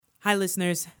Hi,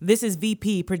 listeners. This is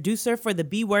VP, producer for the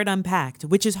B Word Unpacked,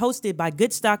 which is hosted by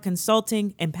GOODSTOCK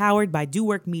Consulting and powered by Do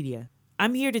Work Media.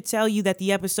 I'm here to tell you that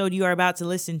the episode you are about to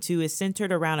listen to is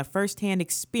centered around a firsthand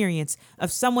experience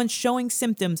of someone showing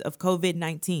symptoms of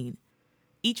COVID-19.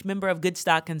 Each member of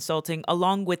GOODSTOCK Consulting,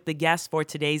 along with the guests for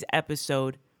today's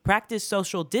episode, practice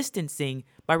social distancing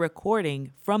by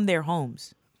recording from their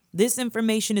homes. This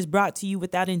information is brought to you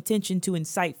without intention to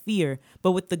incite fear,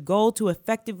 but with the goal to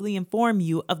effectively inform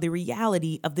you of the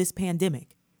reality of this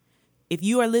pandemic. If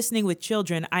you are listening with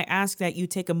children, I ask that you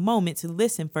take a moment to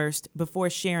listen first before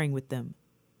sharing with them.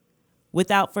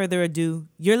 Without further ado,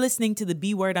 you're listening to the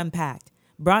B Word Unpacked,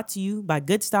 brought to you by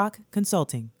GOODSTOCK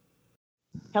Consulting.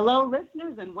 Hello,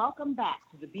 listeners, and welcome back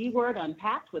to the B Word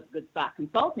Unpacked with GOODSTOCK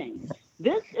Consulting.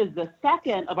 This is the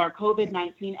second of our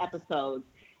COVID-19 episodes.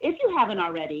 If you haven't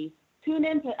already, tune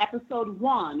in to episode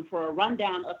 1 for a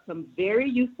rundown of some very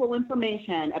useful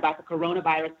information about the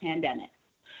coronavirus pandemic.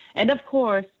 And of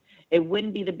course, it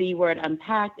wouldn't be the B Word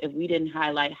Unpacked if we didn't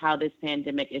highlight how this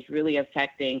pandemic is really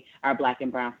affecting our Black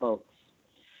and Brown folks.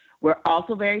 We're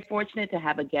also very fortunate to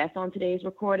have a guest on today's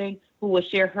recording who will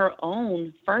share her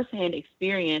own firsthand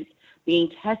experience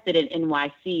being tested in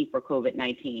NYC for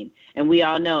COVID-19. And we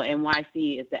all know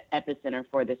NYC is the epicenter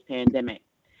for this pandemic.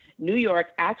 New York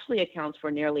actually accounts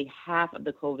for nearly half of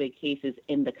the COVID cases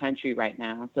in the country right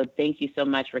now. So thank you so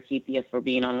much, Requithelia, for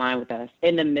being online with us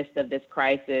in the midst of this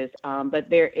crisis.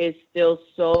 But there is still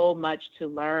so much to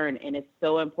learn, and it's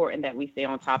so important that we stay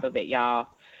on top of it, y'all.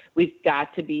 We've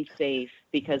got to be safe,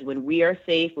 because when we are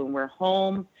safe, when we're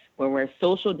home, when we're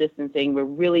social distancing, we're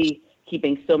really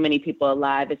keeping so many people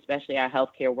alive, especially our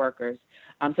healthcare workers.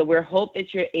 So we hope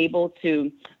that you're able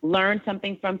to learn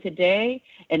something from today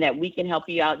and that we can help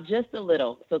you out just a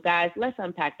little. So guys, let's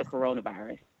unpack the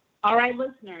coronavirus. All right,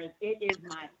 listeners, it is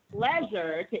my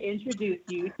pleasure to introduce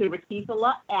you to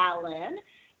Requithelia Adams.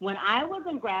 When I was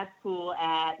in grad school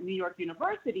at New York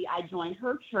University, I joined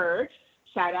her church.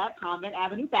 Shout out Convent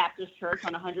Avenue Baptist Church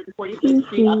on 145th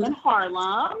Street up in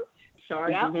Harlem.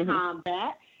 Shout out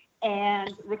Convent.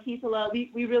 And Requithelia,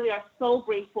 we really are so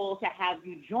grateful to have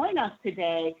you join us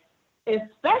today,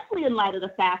 especially in light of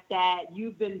the fact that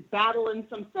you've been battling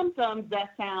some symptoms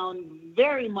that sound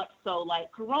very much so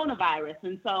like coronavirus.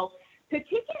 And so to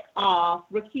kick it off,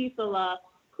 Requithelia,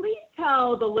 please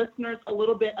tell the listeners a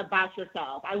little bit about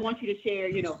yourself. I want you to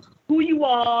share, who you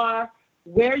are,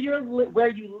 where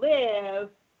you live,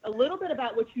 a little bit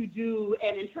about what you do,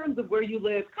 and in terms of where you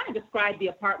live, kind of describe the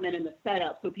apartment and the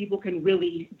setup so people can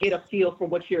really get a feel for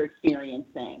what you're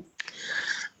experiencing.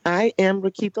 I am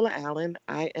Requithelia Adams.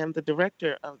 I am the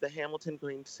director of the Hamilton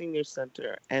Green Senior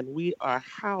Center, and we are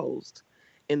housed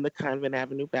in the Convent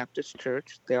Avenue Baptist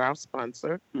Church. They're our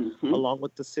sponsor, along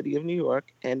with the City of New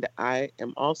York, and I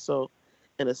am also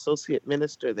an associate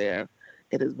minister there.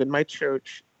 It has been my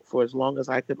church for as long as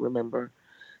I could remember.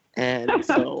 And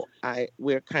so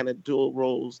we're kind of dual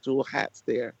roles, dual hats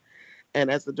there. And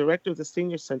as the director of the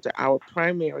senior center, our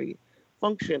primary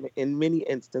function in many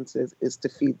instances is to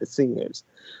feed the seniors.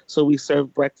 So we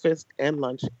serve breakfast and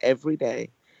lunch every day.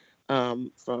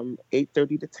 From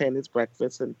 8:30 to 10 is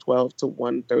breakfast, and 12 to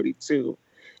 1:32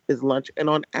 is lunch. And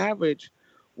on average,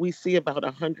 we see about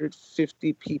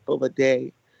 150 people a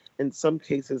day. In some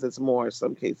cases, it's more,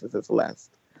 some cases, it's less.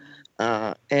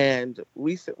 And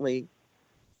recently,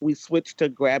 we switched to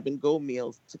grab and go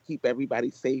meals to keep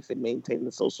everybody safe and maintain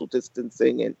the social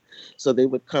distancing. And so they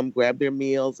would come grab their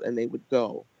meals and they would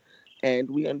go. And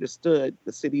we understood,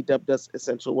 the city dubbed us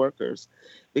essential workers,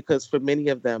 because for many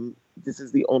of them, this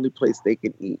is the only place they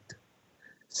can eat.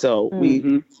 So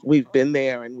we've been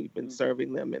there and we've been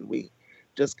serving them, and we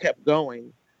just kept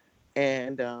going.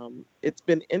 And it's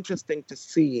been interesting to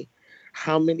see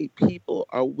how many people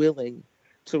are willing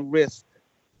to risk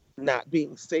not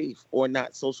being safe or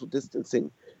not social distancing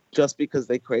just because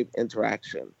they crave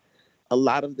interaction. A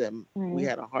lot of them, we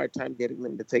had a hard time getting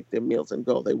them to take their meals and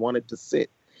go. They wanted to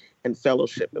sit and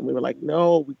fellowship, and we were like,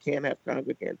 no, we can't have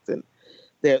congregants. And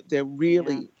they're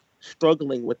really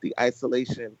struggling with the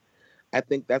isolation. I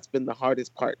think that's been the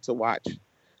hardest part to watch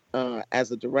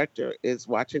as a director, is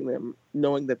watching them,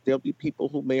 knowing that there'll be people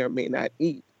who may or may not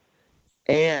eat,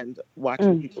 and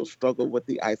watching people struggle with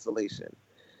the isolation.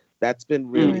 That's been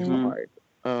really hard.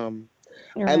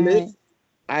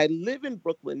 I live in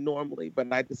Brooklyn normally,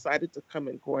 but I decided to come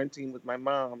in quarantine with my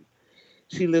mom.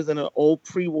 She lives in an old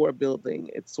pre-war building.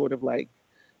 It's sort of like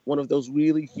one of those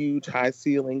really huge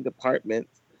high-ceiling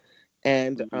apartments.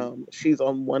 And she's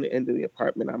on one end of the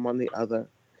apartment. I'm on the other.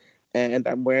 And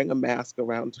I'm wearing a mask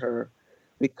around her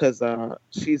because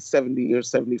she's 70 or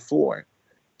 74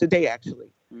 today,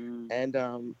 actually.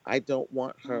 And I don't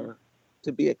want her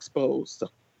to be exposed. So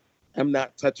I'm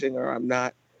not touching her. I'm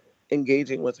not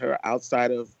engaging with her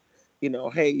outside of,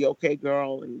 hey, you okay,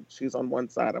 girl? And she's on one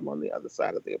side, I'm on the other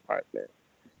side of the apartment.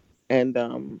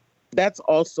 And that's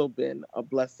also been a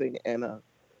blessing and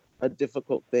a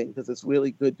difficult thing, because it's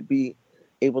really good to be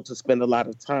able to spend a lot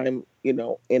of time, in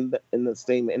the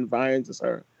same environs as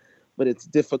her. But it's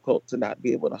difficult to not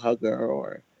be able to hug her,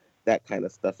 or that kind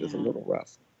of stuff is a little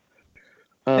rough.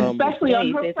 Especially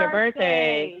on her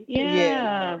birthday.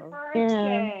 Yeah.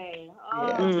 Birthday.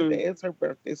 Yeah, today is her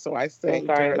birthday, so I sang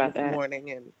to her this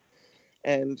morning,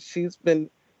 and she's been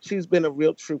a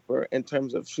real trooper in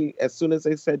terms of, as soon as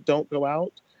they said don't go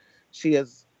out, she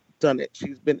has done it.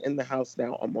 She's been in the house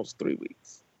now almost 3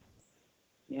 weeks.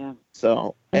 Yeah.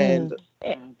 So, and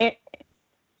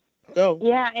go.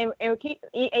 Yeah, and keep,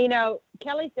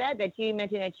 Kelly said that you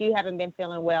mentioned that you haven't been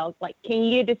feeling well. Like, can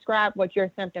you describe what your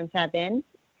symptoms have been?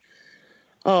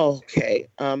 Okay.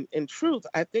 In truth,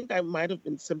 I think I might have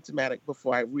been symptomatic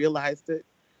before I realized it,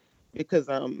 because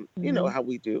you know how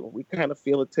we do. We kind of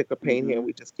feel a tick of pain here, and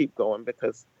we just keep going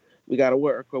because we got to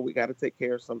work, or we got to take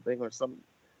care of something, or something.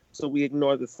 So we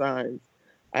ignore the signs.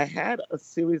 I had a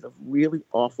series of really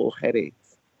awful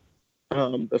headaches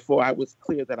before I was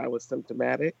clear that I was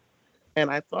symptomatic,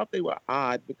 and I thought they were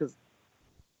odd because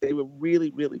they were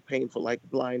really, really painful, like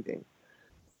blinding.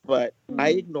 But I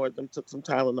ignored them, took some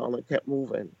Tylenol, and kept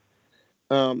moving.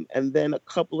 And then a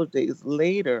couple of days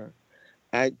later,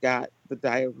 I got the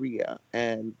diarrhea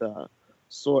and the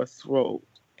sore throat,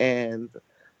 and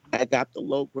I got the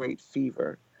low-grade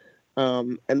fever.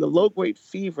 And the low-grade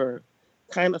fever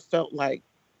kind of felt like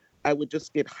I would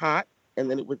just get hot and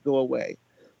then it would go away.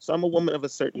 So I'm a woman of a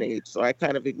certain age, so I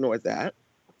kind of ignored that.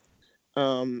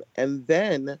 And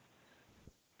then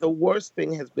the worst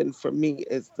thing has been for me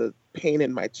is the pain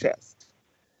in my chest.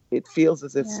 It feels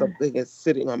as if something is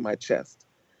sitting on my chest.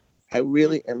 I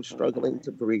really am struggling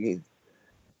to breathe.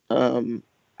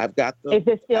 I've got the. Is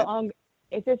this still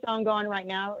Is this ongoing right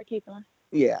now, Requithelia?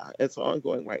 Yeah, it's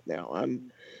ongoing right now.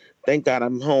 Thank God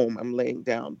I'm home. I'm laying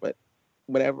down, but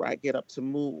whenever I get up to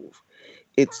move,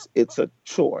 it's a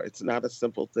chore. It's not a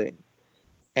simple thing.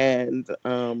 And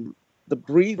the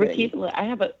breathing.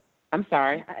 Requithelia, I'm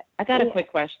sorry. I got a quick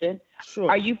question. Sure.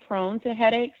 Are you prone to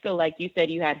headaches? So like you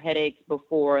said, you had headaches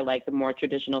before like the more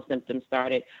traditional symptoms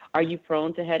started. Are you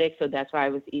prone to headaches? So that's why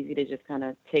it was easy to just kind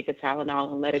of take a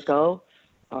Tylenol and let it go?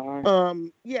 Or...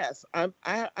 Yes, I'm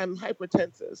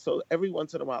hypertensive. So every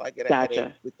once in a while I get a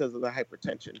headache because of the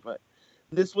hypertension. But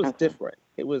this was different.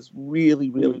 It was really,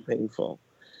 really painful.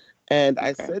 And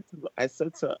I said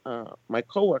to my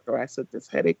coworker, I said, this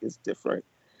headache is different.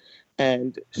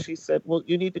 And she said, well,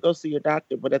 you need to go see your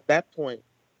doctor. But at that point,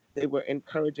 they were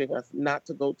encouraging us not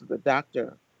to go to the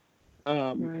doctor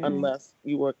unless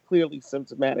you were clearly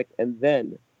symptomatic. And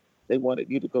then they wanted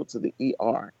you to go to the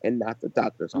ER and not the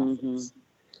doctor's office.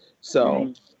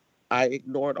 So I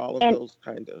ignored all of those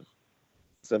kind of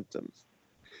symptoms.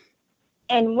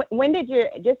 And when did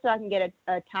just so I can get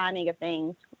a timing of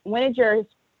things, when did your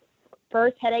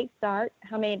first headache start?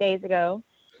 How many days ago?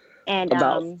 And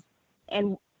go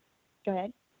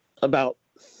ahead. About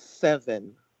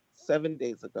 7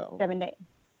 days ago. 7 days.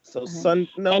 So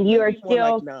and you are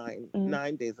still like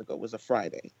 9 days ago was a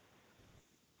Friday.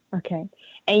 Okay.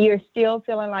 And you're still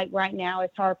feeling like right now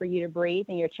it's hard for you to breathe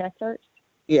and your chest hurts?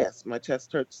 Yes, my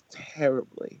chest hurts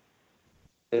terribly.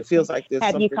 It feels like there's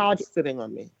something sitting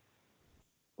on me.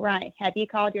 Right. Have you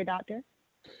called your doctor?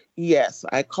 Yes,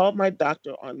 I called my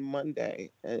doctor on Monday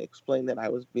and explained that I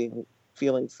was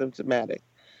feeling symptomatic.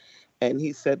 And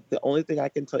he said, the only thing I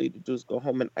can tell you to do is go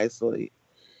home and isolate.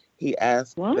 He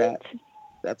asked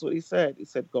that's what he said. He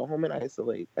said, go home and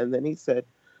isolate. And then he said,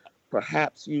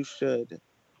 perhaps you should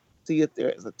see if there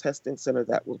is a testing center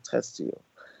that will test you.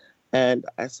 And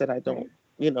I said, I don't,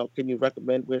 can you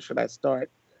recommend where should I start?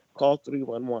 Call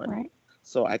 311. Right.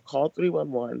 So I called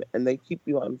 311 and they keep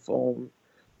you on phone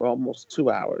for almost 2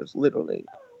 hours, literally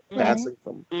passing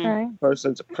from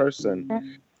person to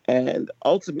person. And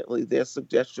ultimately, their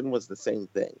suggestion was the same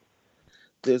thing.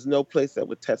 There's no place that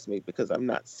would test me because I'm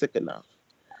not sick enough.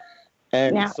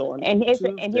 And now, so on and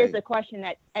here's the question: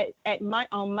 that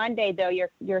on Monday, though,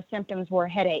 your symptoms were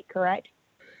headache, correct?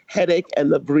 Headache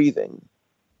and the breathing.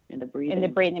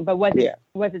 But was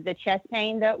it the chest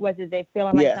pain though? Was it they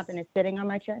feeling like something is sitting on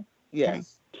my chest?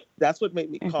 Yes, that's what made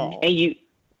me call. And you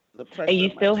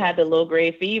still had the low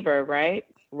grade fever, right?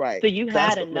 Right. So you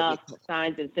had enough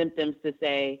signs and symptoms to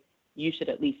say you should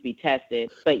at least be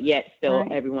tested, but yet still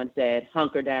everyone said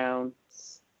hunker down.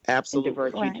 Absolutely. And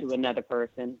divert you to another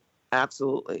person.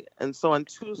 Absolutely. And so on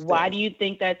Tuesday. Why do you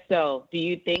think that's so? Do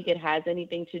you think it has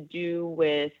anything to do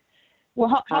with Well,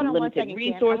 hold on one limited second,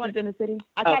 Kim. resources in the city?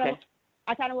 I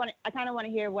kind of want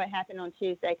to hear what happened on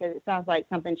Tuesday, because it sounds like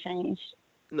something changed.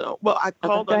 No. Well, I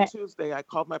called go on ahead. Tuesday. I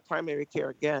called my primary care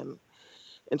again,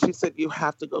 and she said, you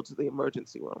have to go to the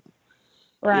emergency room.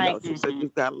 Right. She said,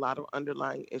 you've got a lot of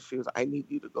underlying issues. I need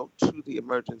you to go to the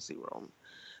emergency room.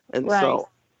 And Right. so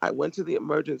I went to the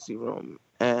emergency room,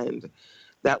 and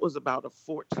that was about a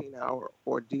 14-hour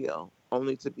ordeal,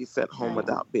 only to be sent home Right.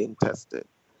 without being tested.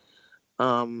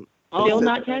 Still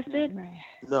not tested? Right.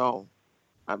 No.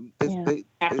 They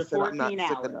After said I'm not 14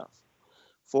 sick hours. enough.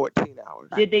 14 hours.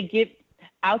 Did they give,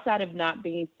 outside of not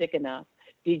being sick enough,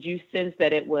 did you sense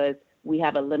that it was, we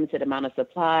have a limited amount of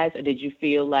supplies, or did you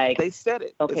feel like, They said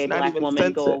it. okay, It's not Black even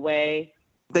woman, go censored. away?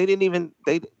 They didn't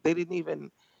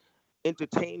even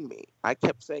entertain me. I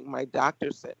kept saying, my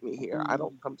doctor sent me here. I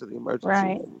don't come to the emergency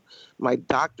Right. room. My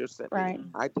doctor sent me Right. here.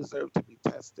 I deserve to be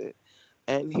tested.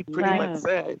 And he pretty Right. much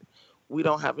said, we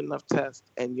don't have enough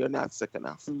tests and you're not sick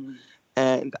enough. Mm.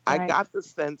 And I Right. got the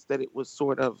sense that it was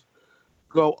sort of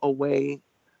go away.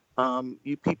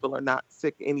 You people are not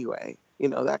sick anyway.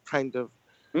 That kind of,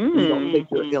 you don't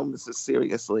take your illnesses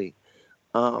seriously.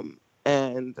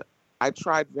 And I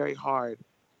tried very hard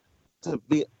to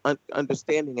be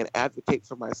understanding and advocate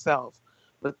for myself,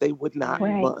 but they would not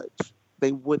Right. budge.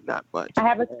 They would not budge. I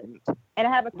have a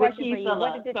question for you.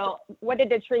 Requithelia, What did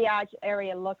the triage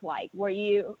area look like? Were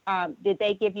you, did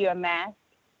they give you a mask?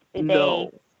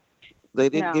 No, they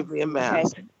didn't No. give me a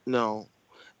mask. Okay. No.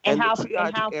 And the how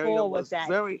triage area full was that?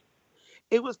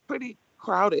 It was pretty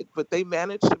crowded, but they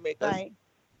managed to make us Right.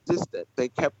 distant. They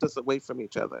kept us away from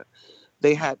each other.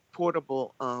 They had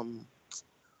portable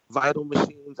vital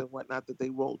machines and whatnot that they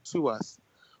rolled to us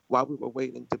while we were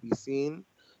waiting to be seen.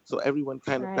 So everyone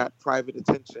kind of Right. got private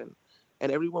attention,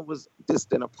 and everyone was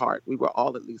distant apart. We were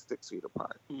all at least 6 feet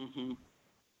apart. Mm-hmm.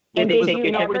 Did they take your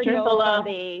ever temperature? go from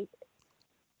the,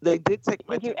 They did take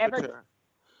my Did you ever- temperature.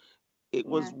 It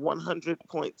was Yeah.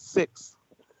 100.6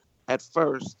 at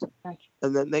first, Gotcha.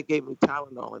 and then they gave me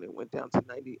Tylenol, and it went down to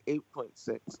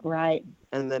 98.6, right,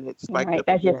 and then it spiked right, up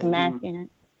that's just again. masking it.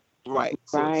 Right.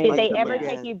 So it Right. Did spiked they up ever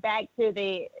again. take you back to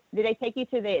did they take you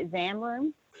to the exam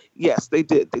room? Yes, they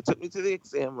did. They took me to the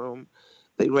exam room.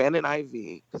 They ran an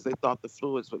IV because they thought the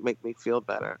fluids would make me feel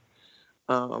better.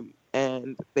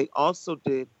 And they also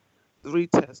did 3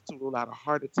 tests to rule out a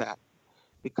heart attack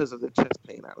because of the chest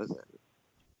pain I was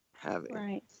having.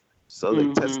 Right. So they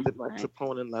Mhm. tested my Right.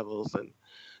 troponin levels, and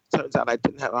turns out I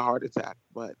didn't have a heart attack.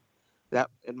 But that,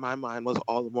 in my mind, was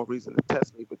all the more reason to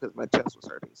test me because my chest was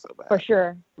hurting so bad. For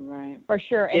sure. Right. For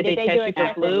sure. Did And they do test a you for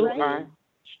test flu X-ray? or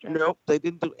strep? Nope, they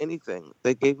didn't do anything.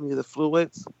 They gave me the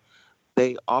fluids.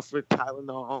 They offered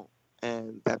Tylenol,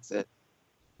 and that's it.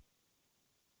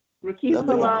 Requithelia,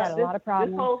 got a lot of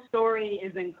problems. this whole story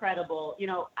is incredible.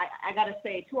 I got to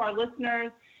say to our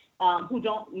listeners who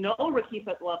don't know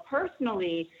Requithelia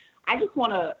personally, I just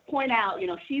want to point out,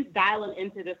 she's dialing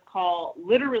into this call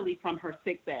literally from her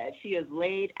sick bed. She is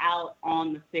laid out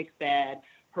on the sick bed.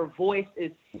 Her voice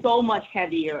is so much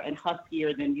heavier and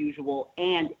huskier than usual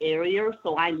and airier,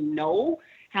 so I know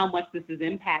how much this is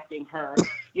impacting her.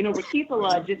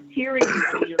 Requithelia, just hearing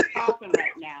you, you're talking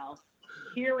right now,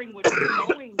 hearing what you're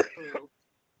going through,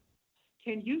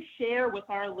 can you share with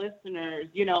our listeners,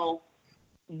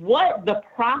 what the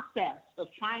process of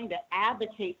trying to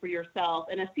advocate for yourself,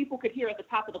 and as people could hear at the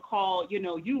top of the call,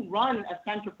 you run a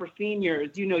center for seniors,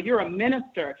 you're a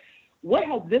minister. What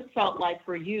has this felt like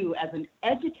for you as an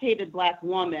educated Black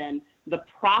woman, the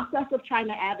process of trying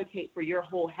to advocate for your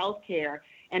whole health care,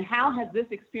 and how has this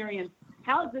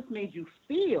made you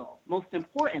feel, most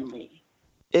importantly?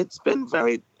 It's been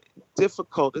very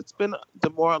difficult. It's been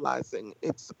demoralizing.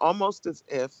 It's almost as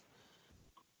if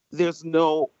there's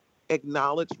no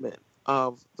acknowledgement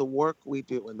of the work we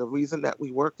do and the reason that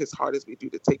we work as hard as we do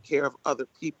to take care of other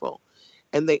people.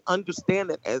 And they understand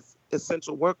that as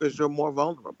essential workers, you're more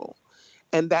vulnerable.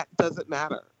 And that doesn't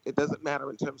matter. It doesn't matter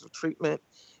in terms of treatment.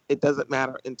 It doesn't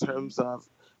matter in terms of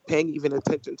paying even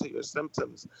attention to your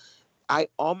symptoms. I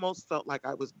almost felt like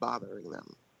I was bothering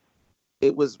them.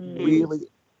 It was really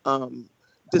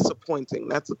disappointing.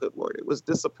 That's a good word. It was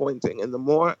disappointing. And the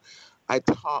more I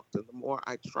talked and the more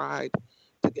I tried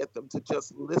to get them to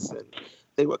just listen,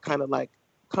 they were kind of like,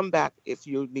 come back if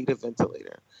you need a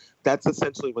ventilator. That's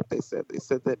essentially what they said. They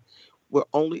said that we're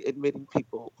only admitting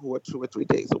people who are 2 or 3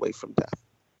 days away from death.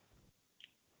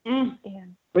 Yeah.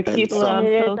 Requithelia, I'm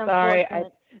It is so sorry.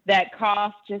 unfortunate. That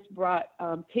cough just brought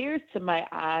tears to my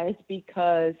eyes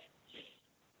because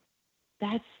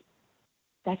that's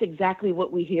exactly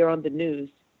what we hear on the news,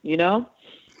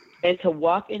 And to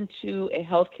walk into a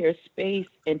healthcare space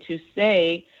and to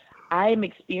say, I am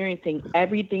experiencing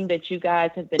everything that you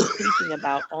guys have been preaching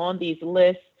about on these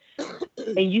lists,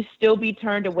 and you still be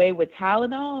turned away with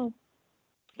Tylenol.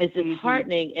 It's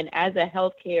disheartening. And as a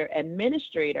healthcare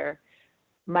administrator,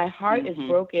 my heart is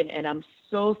broken, and I'm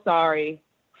so sorry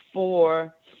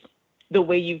for the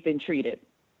way you've been treated.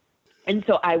 And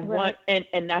so I want,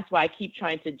 and that's why I keep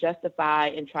trying to justify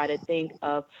and try to think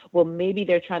of, well, maybe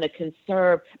they're trying to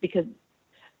conserve, because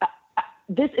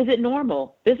this isn't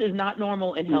normal. This is not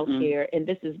normal in healthcare, and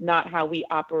this is not how we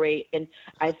operate. And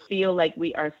I feel like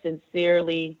we are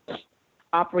sincerely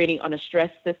operating on a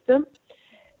stress system.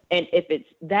 And if it's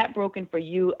that broken for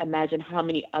you, imagine how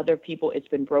many other people it's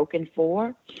been broken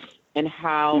for, and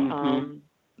how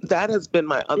that has been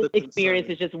my other this experience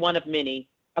concern. is just one of many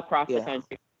across the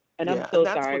country. And I'm so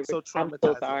sorry. What's so traumatizing.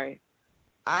 I'm so sorry.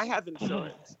 I have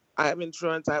insurance. I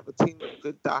have a team of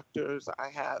good doctors. I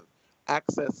have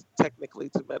access technically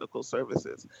to medical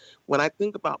services. When I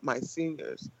think about my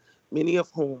seniors, many of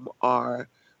whom are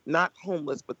not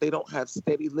homeless, but they don't have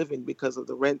steady living because of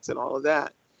the rents and all of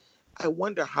that, I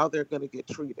wonder how they're going to get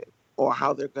treated, or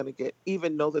how they're going to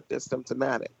even know that they're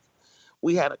symptomatic.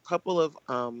 We had a couple of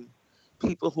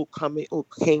people who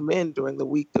came in during the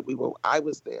week that I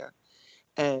was there,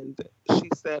 and she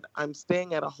said, I'm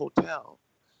staying at a hotel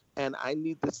and I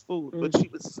need this food. But she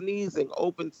was sneezing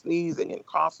and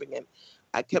coughing, and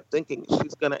I kept thinking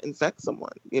she's going to infect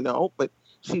someone, but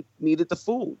she needed the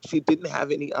food. She didn't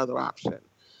have any other option.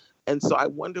 And so I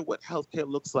wonder what healthcare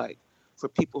looks like for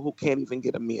people who can't even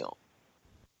get a meal.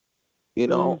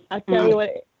 I'll tell you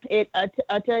what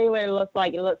I'll tell you what it looks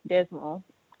like. It looks dismal.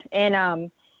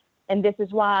 And this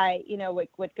is why,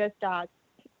 with GOODSTOCK,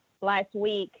 last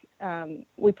week,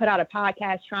 we put out a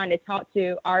podcast trying to talk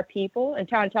to our people and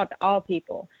trying to talk to all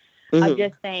people. Of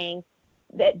just saying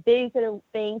that these are the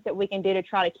things that we can do to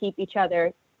try to keep each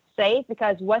other safe,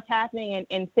 because what's happening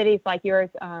in cities like yours,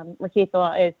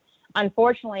 Requithelia, is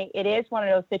unfortunately it is one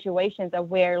of those situations of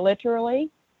where literally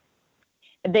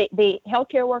the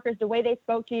healthcare workers, the way they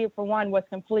spoke to you, for one, was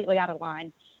completely out of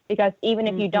line. Because even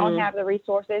if you don't have the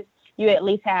resources, you at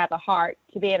least have a heart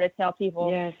to be able to tell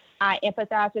people, I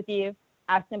empathize with you,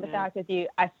 I sympathize with you,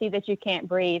 I see that you can't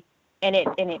breathe, and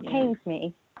it pains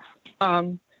me.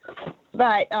 But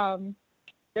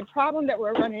the problem that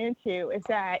we're running into is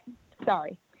that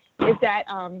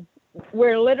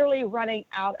we're literally running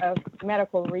out of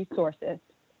medical resources.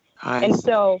 And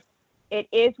so it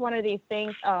is one of these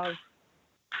things of,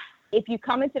 if you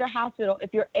come into the hospital,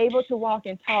 if you're able to walk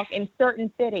and talk in certain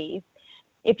cities,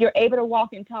 if you're able to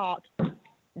walk and talk,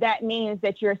 that means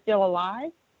that you're still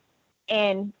alive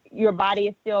and your body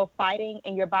is still fighting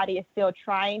and your body is still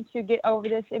trying to get over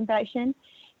this infection.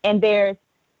 And there's,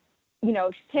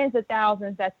 tens of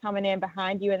thousands that's coming in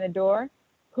behind you in the door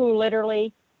who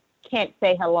literally can't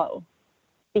say hello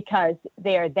because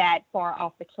they're that far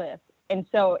off the cliff. And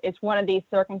so it's one of these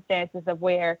circumstances of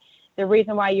where the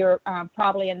reason why you're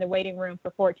probably in the waiting room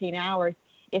for 14 hours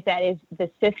is that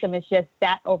the system is just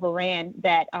that overran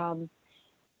that,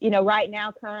 right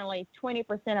now, currently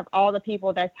 20% of all the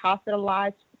people that's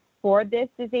hospitalized for this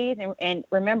disease, and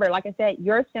remember, like I said,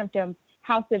 your symptoms,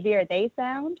 how severe they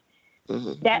sound,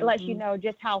 that lets you know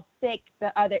just how sick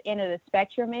the other end of the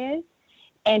spectrum is.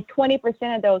 And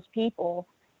 20% of those people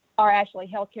are actually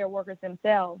healthcare workers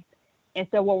themselves. And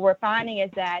so what we're finding is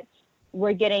that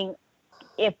we're getting,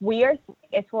 if we're,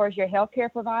 as far as your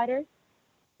healthcare providers,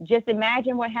 just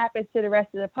imagine what happens to the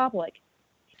rest of the public.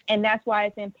 And that's why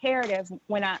it's imperative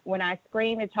when I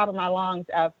scream at the top of my lungs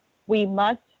of, we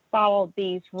must follow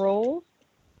these rules.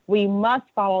 We must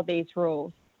follow these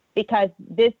rules, because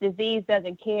this disease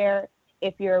doesn't care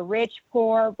if you're rich,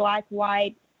 poor, black,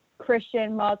 white,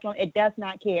 Christian, Muslim. It does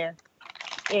not care.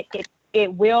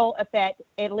 It will affect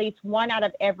at least 1 out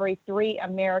of every 3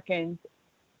 Americans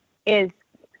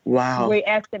we're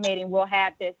estimating will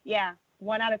have this. Yeah,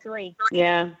 1 out of 3.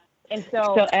 Yeah. And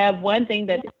so one thing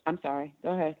that, I'm sorry,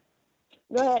 go ahead.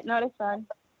 Go ahead. No, that's fine.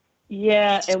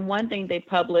 Yeah, and one thing they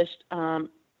published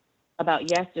about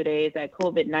yesterday is that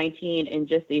COVID-19 in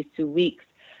just these 2 weeks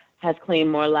has claimed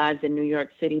more lives in New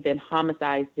York City than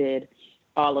homicides did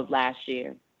all of last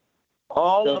year.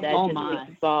 So that just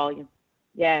speaks volume.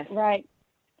 Yes. Right.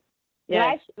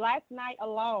 Yes. Last night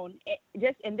alone,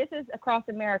 and this is across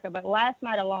America, but last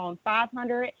night alone,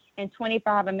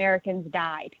 525 Americans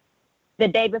died. The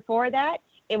day before that,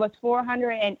 it was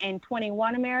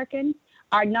 421 Americans.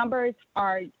 Our numbers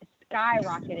are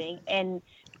skyrocketing, and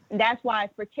that's why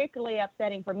it's particularly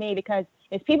upsetting for me, because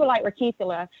it's people like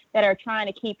Requithelia that are trying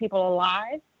to keep people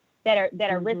alive, that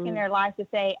are risking their lives to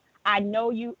say, I know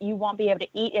you won't be able to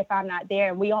eat if I'm not there,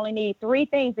 and we only need 3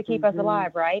 things to keep us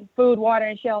alive, right? Food, water,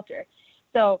 and shelter.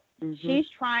 So she's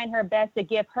trying her best to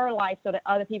give her life so that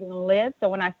other people can live. So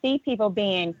when I see people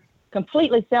being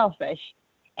completely selfish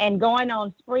and going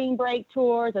on spring break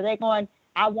tours, or they're going,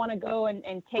 I want to go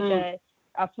and take a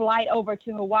flight over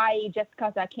to Hawaii just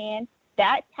because I can,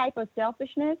 that type of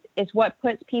selfishness is what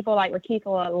puts people like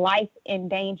Requithelia life in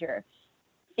danger,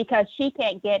 because she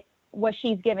can't get what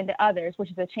she's given to others, which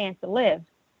is a chance to live.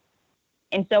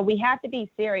 And so we have to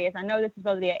be serious. I know this is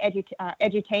supposed to be an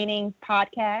edutaining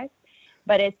podcast,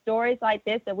 but it's stories like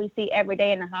this that we see every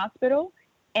day in the hospital,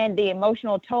 and the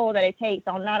emotional toll that it takes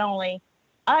on not only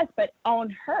us, but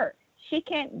on her. She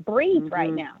can't breathe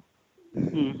right now.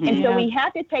 And so we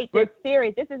have to take this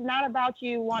serious. This is not about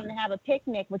you wanting to have a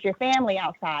picnic with your family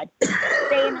outside.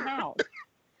 Stay in the house.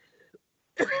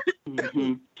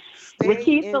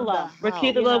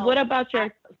 Requithelia, what about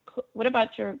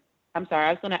your, I'm sorry,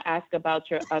 I was going to ask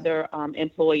about your other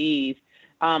employees,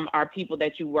 are people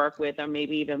that you work with, or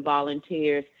maybe even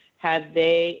volunteers. Have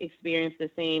they experienced the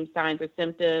same signs or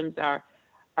symptoms? Are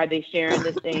they sharing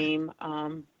the same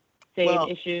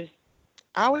issues?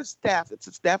 Our staff, it's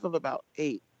a staff of about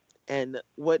 8. And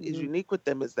what is unique with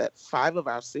them is that 5 of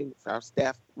our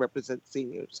staff represent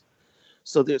seniors.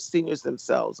 So they're seniors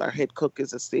themselves. Our head cook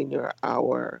is a senior,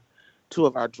 2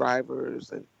 of our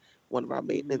drivers, and 1 of our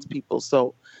maintenance people.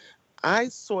 So I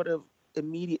sort of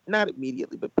not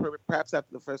immediately, but perhaps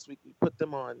after the first week, we put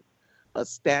them on a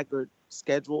staggered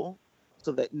schedule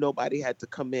so that nobody had to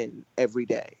come in every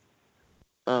day.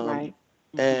 And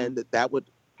that would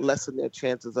lessen their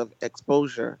chances of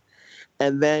exposure.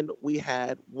 And then we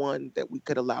had 1 that we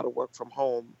could allow to work from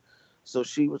home. So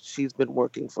she's been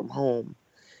working from home.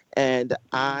 And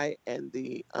I and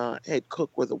the head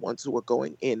cook were the ones who were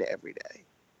going in every day.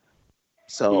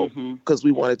 So, because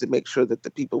we wanted to make sure that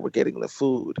the people were getting the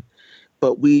food.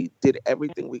 But we did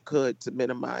everything we could to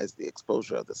minimize the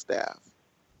exposure of the staff.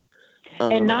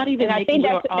 And not even making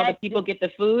sure all the people get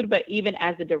the food, but even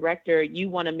as a director, you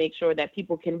want to make sure that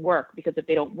people can work, because if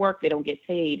they don't work, they don't get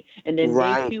paid. And then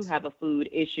they too have a food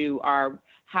issue or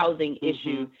housing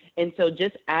issue. And so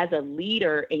just as a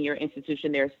leader in your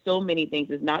institution, there are so many things.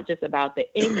 It's not just about the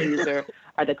end user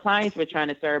or the clients we're trying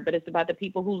to serve, but it's about the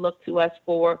people who look to us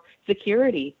for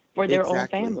security for their own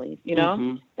families. You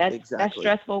know, that's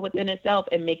stressful within itself,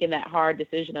 and making that hard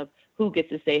decision of who gets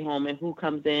to stay home and who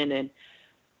comes in. And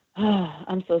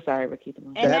I'm so sorry,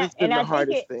 Requithelia. That has been the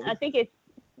hardest thing. I think it's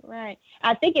right.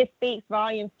 I think it speaks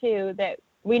volumes too that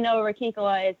we know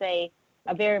Requithelia is a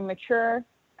very mature,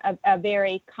 a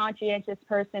very conscientious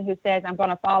person who says, I'm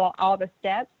going to follow all the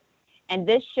steps. And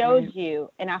this shows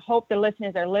you, and I hope the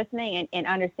listeners are listening and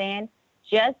understand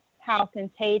just how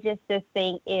contagious this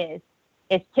thing is.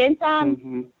 It's 10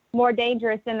 times more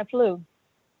dangerous than the flu.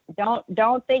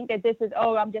 Don't think that this is,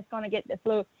 I'm just going to get the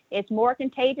flu. It's more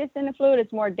contagious than the flu.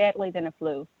 It's more deadly than the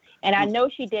flu. And I know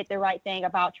she did the right thing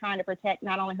about trying to protect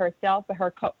not only herself, but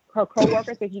her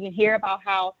coworkers, because you can hear about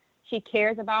how she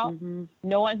cares about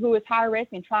knowing who is high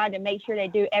risk and trying to make sure they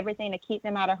do everything to keep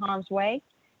them out of harm's way.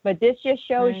 But this just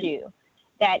shows you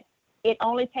that it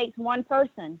only takes one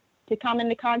person to come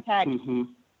into contact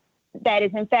that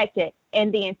is infected,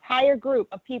 and the entire group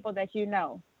of people that you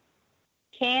know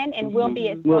can and will be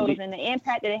exposed, and the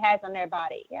impact that it has on their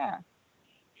body. Yeah.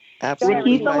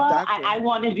 Absolutely. Requithelia, I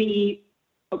want to be.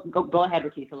 Go ahead,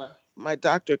 Requithelia. My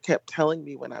doctor kept telling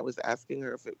me when I was asking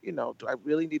her if do I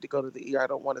really need to go to the ER? I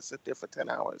don't want to sit there for 10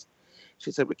 hours.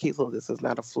 She said, Requithelia, this is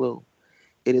not a flu.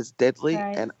 It is deadly,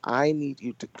 and I need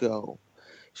you to go.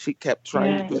 She kept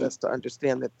trying to get us to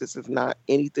understand that this is not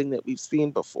anything that we've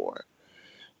seen before.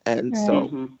 And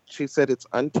so she said it's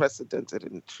unprecedented.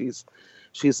 And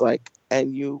she's like,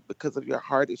 and you, because of your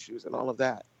heart issues and all of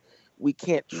that, we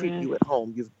can't treat you at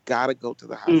home. You've got to go to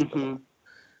the hospital.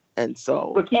 And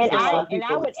so,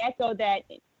 I would echo that.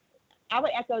 I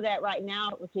would echo that right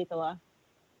now, Requithelia,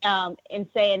 in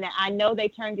saying that I know they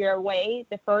turned you away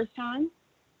the first time,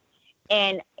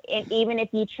 and even if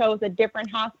you chose a different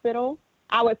hospital,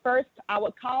 I would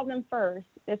call them first.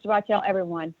 This is what I tell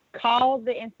everyone: call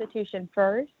the institution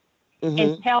first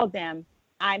and tell them,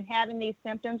 I'm having these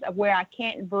symptoms of where I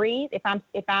can't breathe. If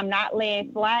I'm not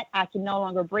laying flat, I can no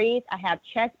longer breathe. I have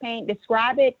chest pain.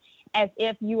 Describe it as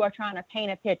if you are trying to paint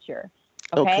a picture.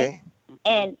 Okay.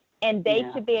 And they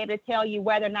should be able to tell you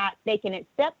whether or not they can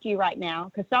accept you right now.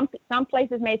 Because some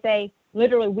places may say,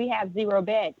 literally, we have 0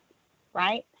 beds,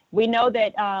 right? We know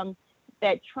that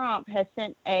that Trump has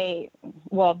sent the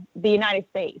United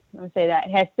States, let me say that,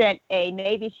 has sent a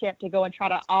Navy ship to go and try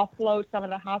to offload some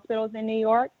of the hospitals in New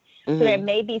York. So there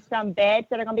may be some beds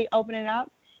that are going to be opening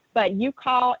up. But you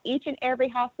call each and every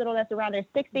hospital that's around. There's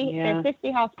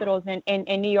 60 hospitals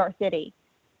in New York City.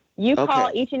 You call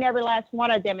each and every last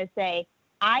one of them and say,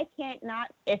 I can't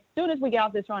not, as soon as we get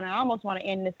off this phone, I almost want to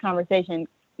end this conversation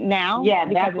now.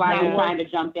 Yeah, that's why I'm trying to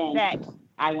jump in.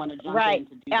 I want to jump in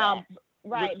to do that.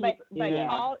 Right,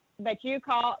 but you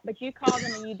call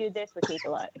them and you do this for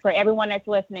people. For everyone that's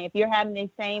listening, if you're having the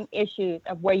same issues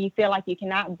of where you feel like you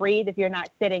cannot breathe, if you're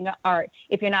not sitting up, or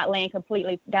if you're not laying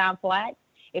completely down flat,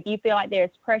 if you feel like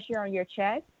there's pressure on your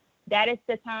chest, that is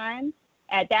the time.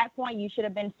 At that point, you should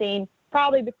have been seen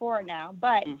probably before now,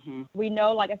 but we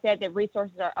know, like I said, that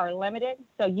resources are limited.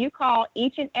 So you call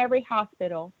each and every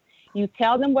hospital, you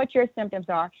tell them what your symptoms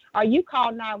are, or you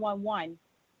call 911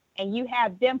 and you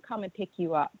have them come and pick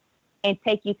you up and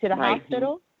take you to the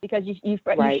hospital, because you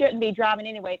shouldn't be driving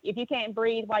anyway. If you can't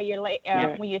breathe while you're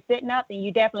when you're sitting up, then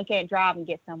you definitely can't drive and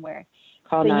get somewhere.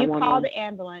 So you call the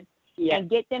ambulance and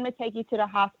get them to take you to the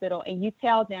hospital, and you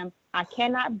tell them, I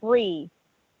cannot breathe.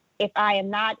 If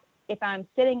I'm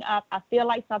sitting up, I feel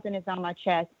like something is on my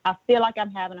chest. I feel like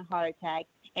I'm having a heart attack.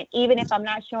 And even if I'm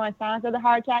not showing signs of the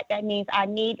heart attack, that means I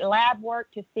need lab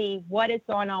work to see what is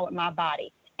going on with my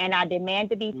body. And I demand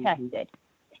to be tested.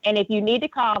 And if you need to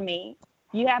call me,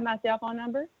 you have my cell phone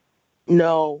number?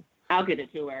 No. I'll get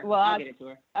it to her. Well, I'll get it to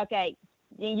her. Okay.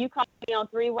 You call me on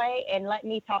three-way and let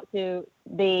me talk to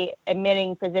the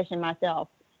admitting physician myself.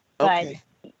 But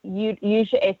you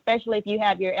should, especially if you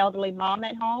have your elderly mom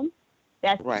at home,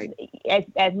 that's right.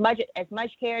 As much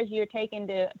care as you're taking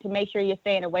to make sure you're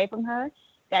staying away from her,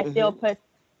 that still puts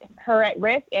her at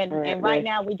risk. And right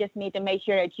now, we just need to make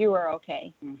sure that you are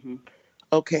okay.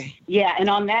 Okay. Yeah, and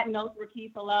on that note,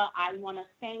 Requithelia, I want to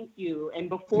thank you. And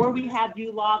before we have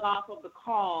you log off of the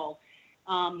call,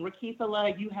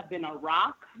 Requithelia, you have been a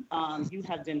rock. You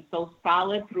have been so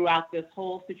solid throughout this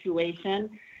whole situation.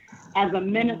 As a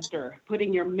minister,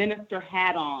 putting your minister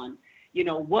hat on,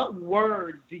 what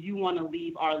words do you want to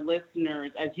leave our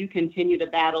listeners as you continue to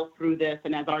battle through this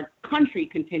and as our country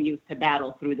continues to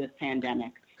battle through this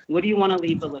pandemic? What do you want to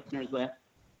leave the listeners with?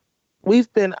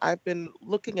 I've been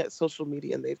looking at social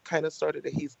media, and they've kind of started a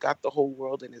he's got the whole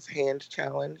world in his hands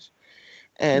challenge.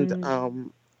 And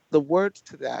the words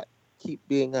to that keep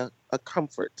being a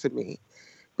comfort to me,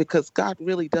 because God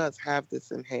really does have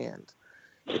this in hand.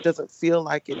 It doesn't feel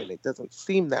like it, and it doesn't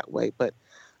seem that way, but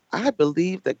I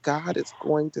believe that God is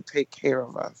going to take care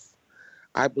of us.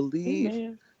 I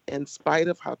believe, in spite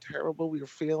of how terrible we are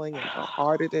feeling and how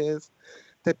hard it is,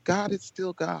 that God is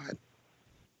still God.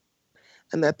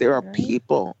 And that there are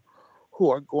people who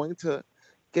are going to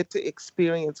get to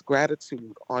experience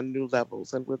gratitude on new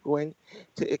levels. And we're going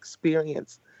to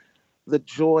experience the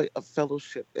joy of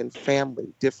fellowship and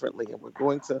family differently. And we're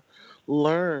going to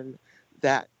learn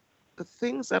that the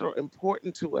things that are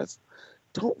important to us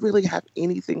don't really have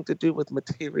anything to do with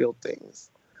material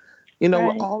things.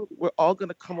 We're all going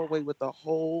to come away with a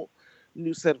whole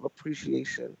new set of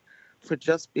appreciation for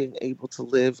just being able to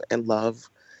live and love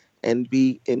and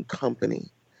be in company.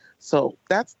 So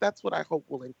that's what I hope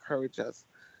will encourage us,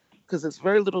 because it's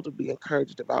very little to be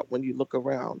encouraged about when you look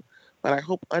around. But I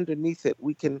hope underneath it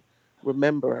we can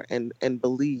remember and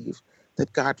believe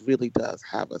that God really does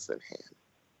have us in hand.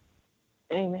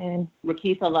 Amen.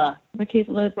 Requithelia from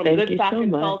GOODSTOCK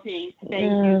Consulting,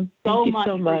 thank you so much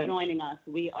for joining us.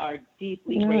 We are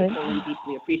deeply grateful and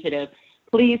deeply appreciative.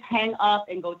 Please hang up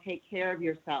and go take care of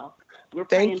yourself.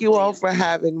 Thank you all for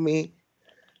having me.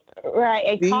 Right,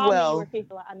 and be call well. me,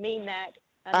 Requithelia. I mean that.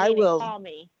 I will. Call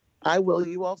me. I will.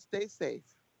 You all stay safe.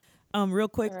 Real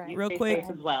quick.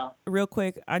 As well. Real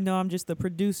quick. I know I'm just the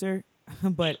producer,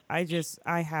 but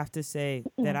I have to say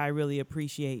that I really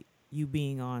appreciate you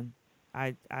being on.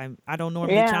 I don't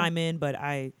normally chime in, but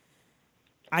I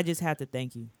just have to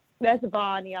thank you. That's a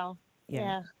bond, y'all.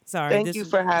 Yeah. Sorry. Thank you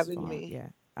for having me. Yeah.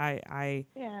 I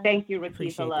thank you,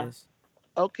 appreciate Requithelia. this.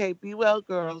 Okay. Be well,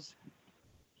 girls.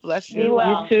 Bless you. Be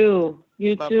well.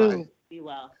 You too. Be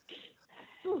well.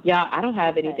 Yeah, I don't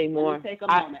have anything more.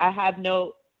 I have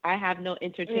no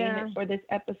entertainment for this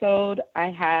episode.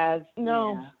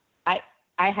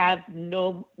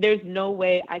 There's no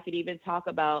way I could even talk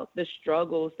about the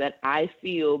struggles that I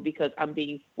feel because I'm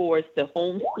being forced to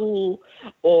homeschool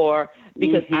or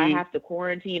because I have to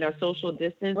quarantine or social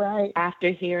distance after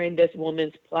hearing this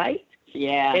woman's plight.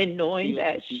 Yeah. And knowing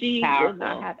that she will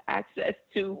not have access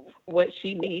to what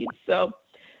she needs. So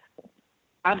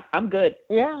I'm good.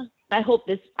 Yeah. I hope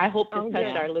this touched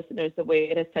our listeners the way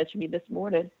it has touched me this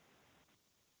morning.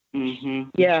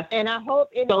 Yeah. And I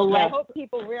hope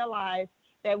people realize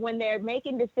that when they're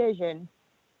making decisions,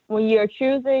 when you're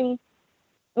choosing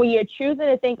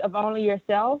to think of only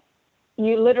yourself,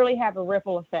 you literally have a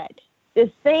ripple effect. This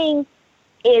thing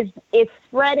is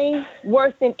spreading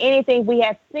worse than anything we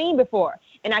have seen before.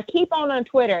 And I keep on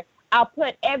Twitter. I'll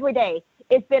put every day.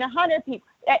 It's been 100 people.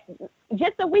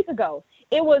 Just a week ago,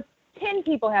 it was 10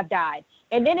 people have died.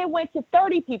 And then it went to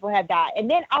 30 people have died. And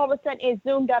then all of a sudden it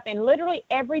zoomed up, and literally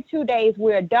every 2 days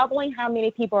we're doubling how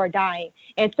many people are dying.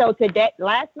 And so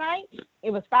last night,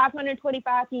 it was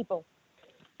 525 people.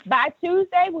 By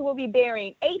Tuesday, we will be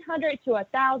burying 800 to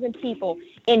 1,000 people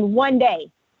in one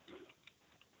day.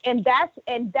 And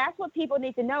that's what people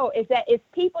need to know, is that it's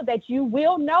people that you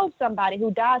will know somebody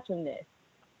who dies from this.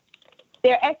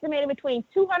 They're estimated between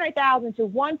 200,000 to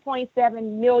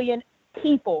 1.7 million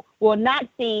people will not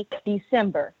see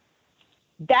December.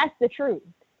 That's the truth.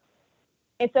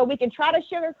 And so we can try to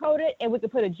sugarcoat it, and we can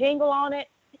put a jingle on it,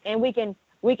 and we can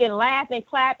laugh and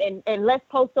clap, and let's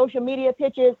post social media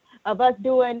pictures of us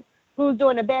doing who's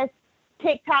doing the best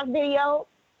TikTok video.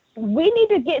 We need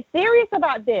to get serious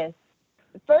about this.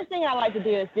 The first thing I like to do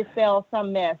is dispel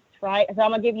some myths, right? So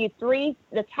I'm going to give you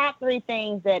the top three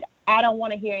things that I don't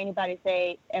want to hear anybody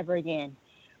say ever again.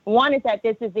 One is that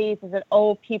this disease is an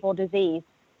old people disease.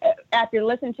 After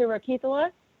listening to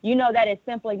Requithelia, you know that is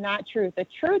simply not true. The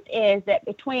truth is that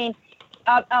between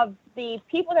of the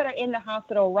people that are in the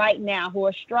hospital right now who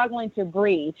are struggling to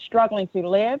breathe, struggling to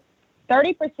live,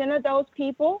 30% of those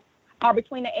people are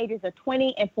between the ages of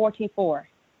 20 and 44.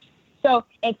 So,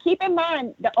 and keep in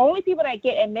mind, the only people that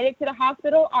get admitted to the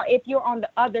hospital are if you're on the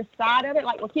other side of it.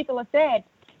 Like Requithelia said,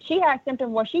 she has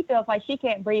symptoms where she feels like she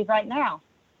can't breathe right now.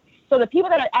 So the people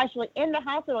that are actually in the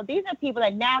hospital, these are people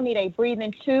that now need a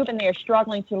breathing tube, and they're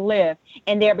struggling to live.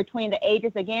 And they're between the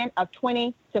ages, again, of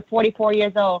 20 to 44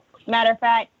 years old. Matter of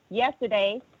fact,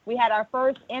 yesterday, we had our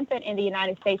first infant in the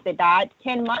United States that died,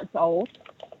 10 months old.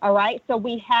 All right. So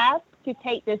we have to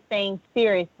take this thing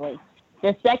seriously.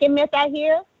 The second myth I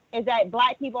hear is that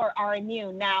Black people are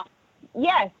immune. Now,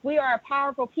 yes, we are a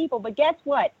powerful people, but guess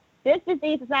what? This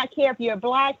disease does not care if you're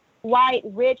Black, white,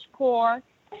 rich, poor,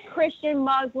 Christian,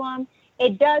 Muslim.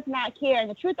 It does not care. And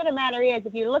the truth of the matter is,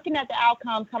 if you're looking at the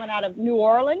outcome coming out of New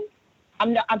Orleans,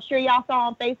 I'm sure y'all saw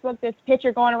on Facebook this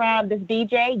picture going around, this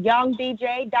young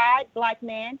DJ died, Black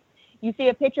man. You see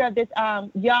a picture of this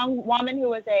young woman who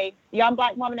was a young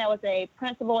Black woman that was a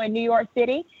principal in New York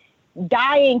City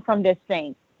dying from this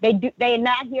thing. They are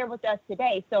not here with us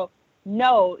today. So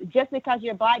no, just because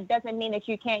you're Black doesn't mean that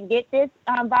you can't get this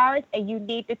virus, and you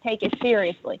need to take it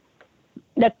seriously.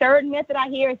 The third myth that I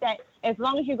hear is that as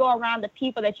long as you go around the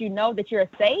people that you know that you're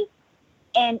safe,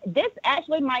 and this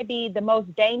actually might be the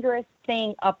most dangerous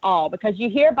thing of all, because you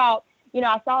hear about,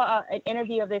 I saw an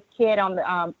interview of this kid on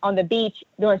the beach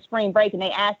during spring break, and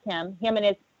they asked him and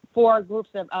his four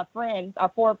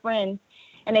friends,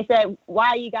 and they said, "Why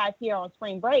are you guys here on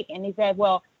spring break?" And he said,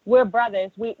 "Well, we're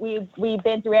brothers. We've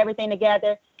been through everything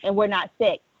together, and we're not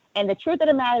sick." And the truth of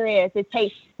the matter is, it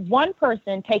takes one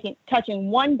person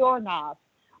touching one doorknob,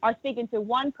 or speaking to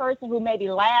one person who maybe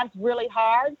laughs really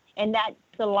hard, and that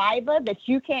saliva that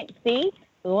you can't see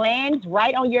lands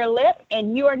right on your lip,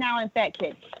 and you are now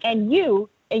infected. And you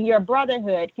and your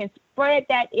brotherhood can spread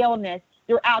that illness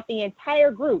throughout the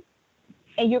entire group.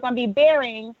 And you're going to be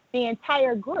burying the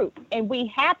entire group. And we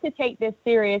have to take this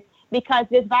serious, because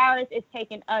this virus is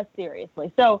taking us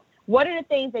seriously. So what are the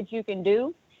things that you can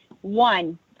do?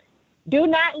 One, do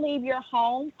not leave your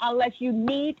home unless you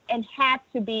need and have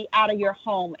to be out of your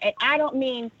home. And I don't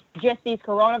mean just these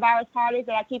coronavirus parties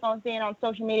that I keep on seeing on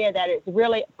social media that is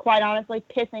really, quite honestly,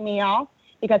 pissing me off,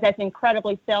 because that's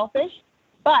incredibly selfish.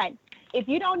 But if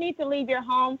you don't need to leave your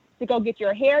home to go get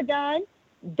your hair done,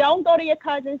 don't go to your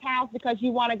cousin's house because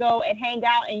you want to go and hang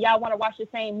out and y'all want to watch the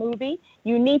same movie.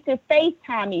 You need to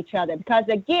FaceTime each other, because,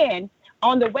 again,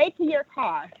 on the way to your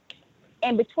car,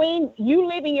 and between you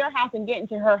leaving your house and getting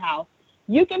to her house,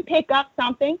 you can pick up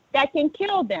something that can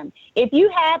kill them. If you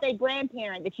have a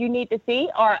grandparent that you need to see,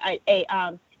 or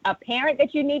a parent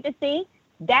that you need to see,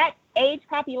 that age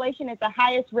population is the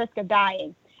highest risk of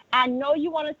dying. I know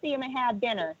you want to see them and have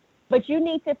dinner, but you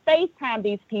need to FaceTime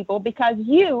these people, because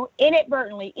you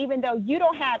inadvertently, even though you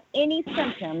don't have any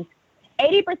symptoms,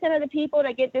 80% of the people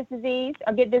that get this disease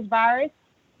or get this virus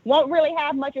won't really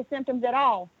have much of symptoms at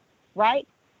all, right?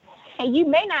 And you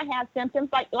may not have symptoms,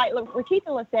 like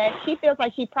Requithelia said, she feels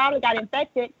like she probably got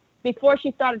infected before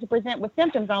she started to present with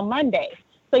symptoms on Monday.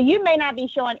 So you may not be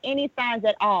showing any signs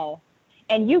at all.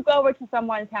 And you go over to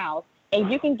someone's house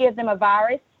and you can give them a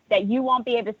virus that you won't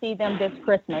be able to see them this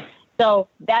Christmas. So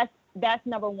that's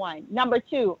number one. Number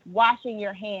two, washing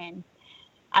your hands.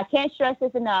 I can't stress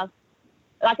this enough.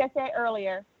 Like I said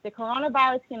earlier, the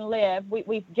coronavirus can live.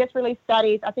 We've just released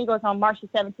studies. I think it was on March the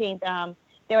 17th.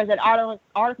 There was an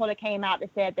article that came out that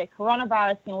said that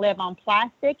coronavirus can live on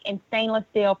plastic and stainless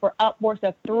steel for upwards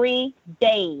of 3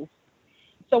 days.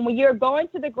 So when you're going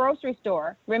to the grocery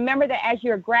store, remember that as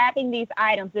you're grabbing these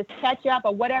items, this ketchup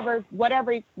or whatever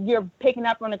you're picking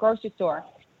up from the grocery store,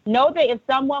 know that if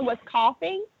someone was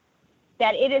coughing,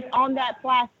 that it is on that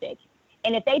plastic.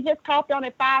 And if they just coughed on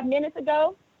it 5 minutes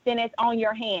ago, then it's on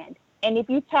your hand. And if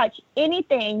you touch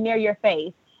anything near your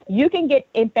face, you can get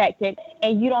infected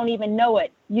and you don't even know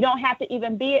it. You don't have to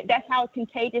even be it. That's how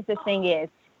contagious this thing is.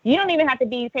 You don't even have to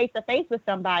be face to face with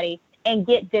somebody and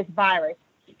get this virus.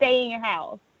 Stay in your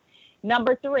house.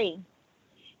 Number 3,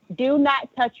 do not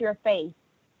touch your face.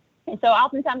 And so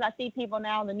oftentimes I see people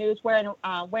now in the news wearing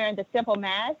the simple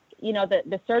mask,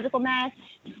 the surgical mask.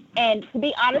 And to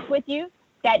be honest with you,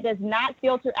 that does not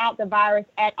filter out the virus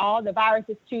at all. The virus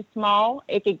is too small.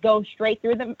 It could go straight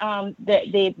through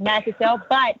the mask itself.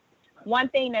 But one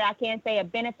thing that I can say a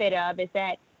benefit of is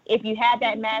that if you have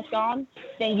that mask on,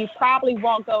 then you probably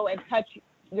won't go and touch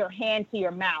your hand to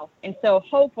your mouth. And so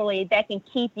hopefully that can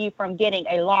keep you from getting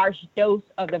a large dose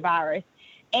of the virus.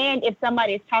 And if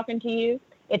somebody is talking to you,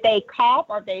 if they cough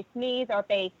or if they sneeze or if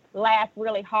they laugh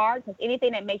really hard, because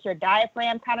anything that makes your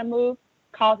diaphragm kind of move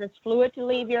causes fluid to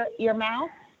leave your mouth.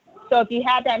 So if you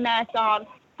have that mask on,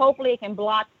 hopefully it can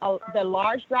block the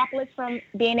large droplets from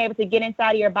being able to get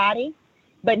inside of your body.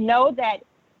 But know that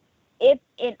if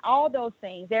in all those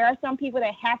things, there are some people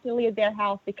that have to leave their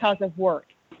house because of work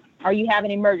or you have an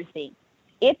emergency.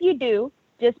 If you do,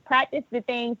 just practice the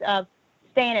things of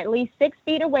staying at least 6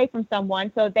 feet away from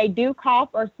someone. So if they do cough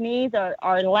or sneeze or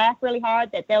laugh really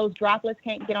hard, that those droplets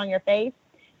can't get on your face.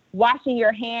 Washing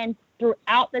your hands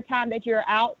throughout the time that you're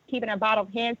out, keeping a bottle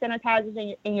of hand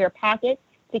sanitizer in your pocket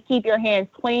to keep your hands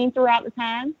clean throughout the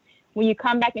time. When you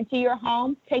come back into your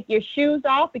home, take your shoes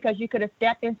off because you could have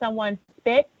stepped in someone's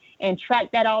spit and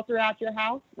track that all throughout your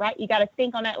house, right? You got to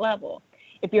think on that level.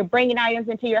 If you're bringing items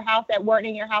into your house that weren't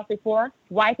in your house before,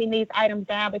 wiping these items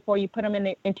down before you put them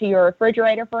into your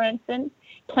refrigerator, for instance,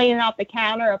 cleaning off the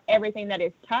counter of everything that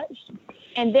is touched.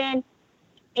 And then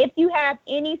if you have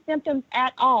any symptoms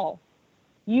at all,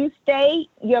 you stay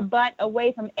your butt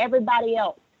away from everybody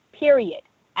else, period.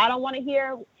 I don't want to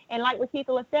hear, and like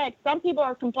Requithelia said, some people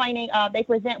are complaining, they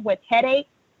present with headaches.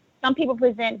 Some people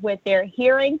present with their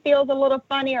hearing feels a little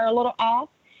funny or a little off.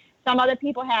 Some other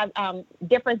people have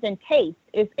difference in taste.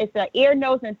 It's an ear,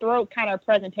 nose, and throat kind of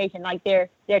presentation. Like their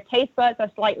taste buds are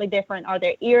slightly different, or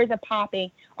their ears are popping,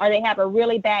 or they have a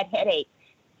really bad headache.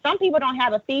 Some people don't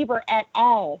have a fever at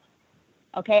all.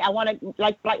 Okay, I want to,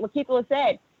 like Requithelia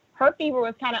said, her fever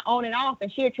was kind of on and off,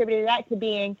 and she attributed that to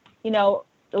being,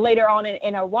 later on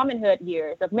in her womanhood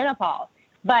years of menopause.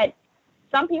 But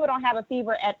some people don't have a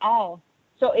fever at all.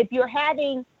 So if you're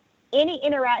having any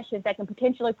interactions that can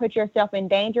potentially put yourself in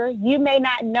danger, you may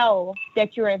not know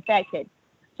that you're infected.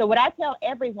 So what I tell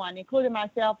everyone, including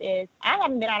myself, is I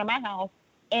haven't been out of my house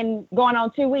in going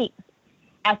on 2 weeks.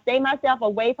 I stay myself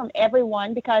away from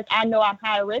everyone because I know I'm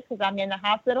high risk because I'm in the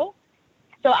hospital.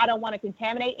 So I don't want to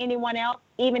contaminate anyone else,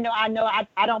 even though I know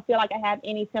I don't feel like I have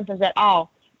any symptoms at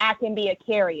all. I can be a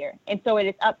carrier. And so it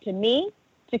is up to me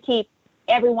to keep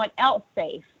everyone else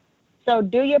safe. So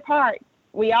do your part.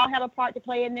 We all have a part to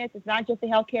play in this. It's not just the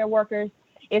healthcare workers.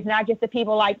 It's not just the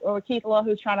people like Requithelia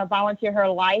who's trying to volunteer her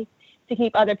life to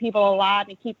keep other people alive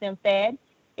and keep them fed.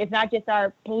 It's not just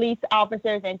our police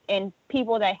officers and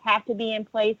people that have to be in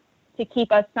place to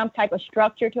keep us some type of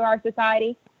structure to our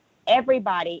society.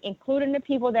 Everybody, including the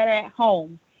people that are at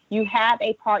home, you have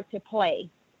a part to play.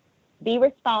 Be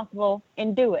responsible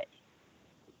and do it.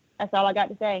 That's all I got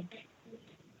to say.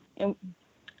 And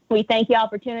we thank y'all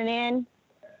for tuning in.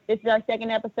 This is our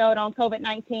second episode on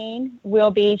COVID-19.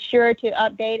 We'll be sure to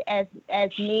update as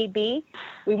need be.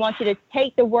 We want you to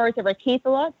take the words of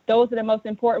Requithelia. Those are the most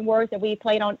important words that we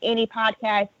played on any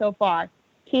podcast so far.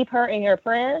 Keep her in your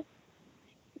prayers.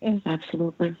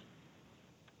 Absolutely.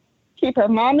 Keep her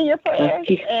mom in your prayers.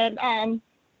 And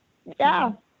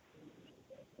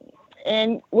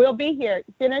and we'll be here.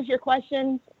 Send us your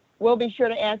questions. We'll be sure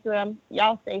to answer them.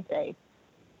 Y'all stay safe.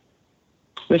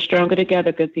 We're stronger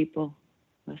together, good people.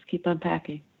 Let's keep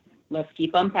unpacking. Let's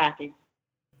keep unpacking.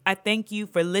 I thank you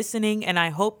for listening, and I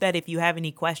hope that if you have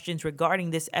any questions regarding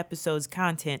this episode's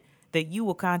content, that you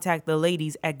will contact the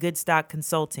ladies at GOODSTOCK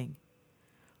Consulting.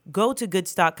 Go to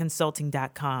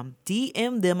GOODSTOCKconsulting.com,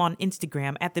 DM them on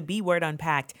Instagram at the B Word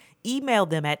Unpacked, email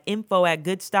them at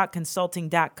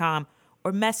info@GOODSTOCKconsulting.com,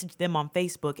 or message them on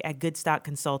Facebook at GOODSTOCK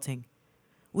Consulting.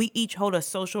 We each hold a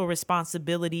social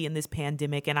responsibility in this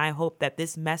pandemic, and I hope that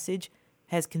this message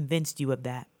has convinced you of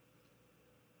that.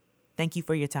 Thank you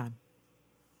for your time.